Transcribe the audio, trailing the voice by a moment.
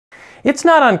It's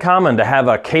not uncommon to have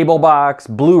a cable box,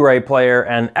 Blu-ray player,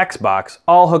 and Xbox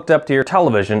all hooked up to your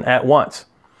television at once.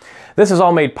 This is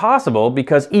all made possible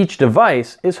because each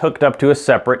device is hooked up to a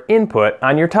separate input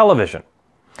on your television.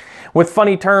 With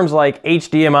funny terms like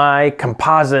HDMI,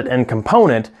 composite, and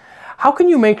component, how can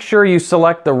you make sure you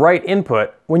select the right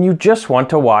input when you just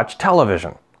want to watch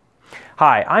television?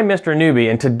 Hi, I'm Mr. Noobie,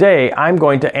 and today I'm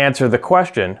going to answer the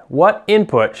question, what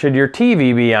input should your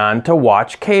TV be on to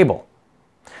watch cable?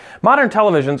 Modern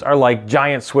televisions are like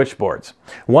giant switchboards.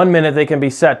 One minute they can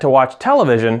be set to watch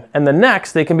television, and the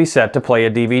next they can be set to play a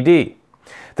DVD.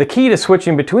 The key to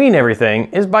switching between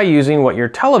everything is by using what your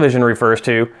television refers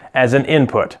to as an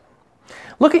input.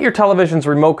 Look at your television's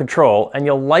remote control and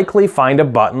you'll likely find a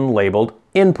button labeled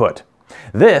Input.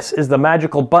 This is the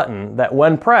magical button that,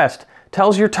 when pressed,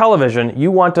 tells your television you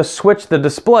want to switch the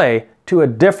display to a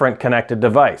different connected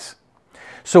device.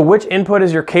 So which input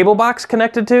is your cable box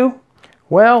connected to?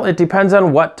 Well, it depends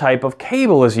on what type of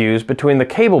cable is used between the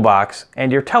cable box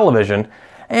and your television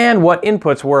and what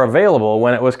inputs were available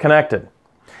when it was connected.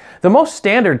 The most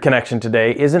standard connection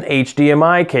today is an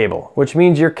HDMI cable, which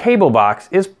means your cable box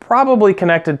is probably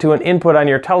connected to an input on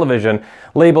your television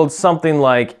labeled something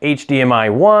like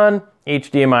HDMI 1,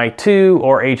 HDMI 2,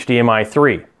 or HDMI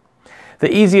 3.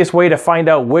 The easiest way to find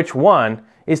out which one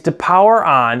is to power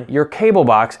on your cable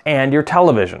box and your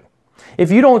television. If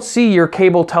you don't see your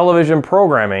cable television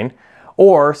programming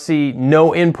or see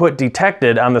no input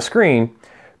detected on the screen,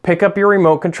 pick up your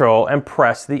remote control and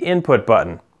press the input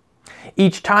button.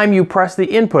 Each time you press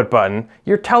the input button,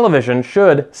 your television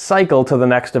should cycle to the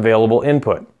next available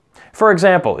input. For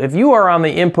example, if you are on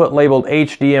the input labeled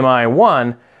HDMI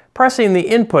 1, pressing the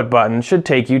input button should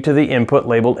take you to the input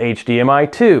labeled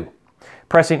HDMI 2.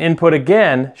 Pressing input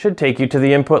again should take you to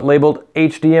the input labeled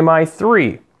HDMI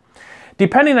 3.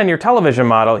 Depending on your television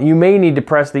model, you may need to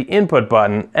press the input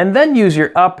button and then use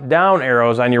your up-down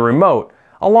arrows on your remote,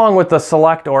 along with the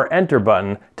select or enter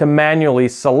button to manually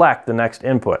select the next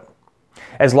input.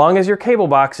 As long as your cable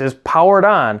box is powered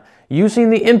on, using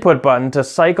the input button to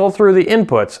cycle through the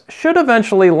inputs should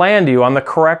eventually land you on the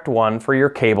correct one for your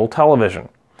cable television.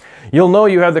 You'll know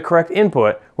you have the correct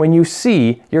input when you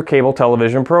see your cable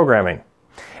television programming.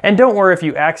 And don't worry if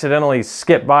you accidentally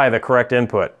skip by the correct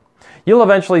input. You'll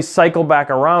eventually cycle back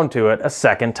around to it a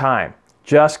second time.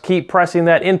 Just keep pressing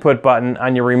that input button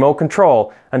on your remote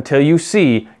control until you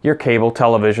see your cable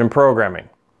television programming.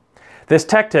 This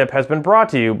tech tip has been brought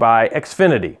to you by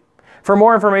Xfinity. For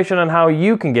more information on how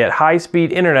you can get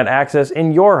high-speed internet access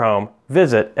in your home,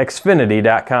 visit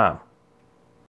xfinity.com.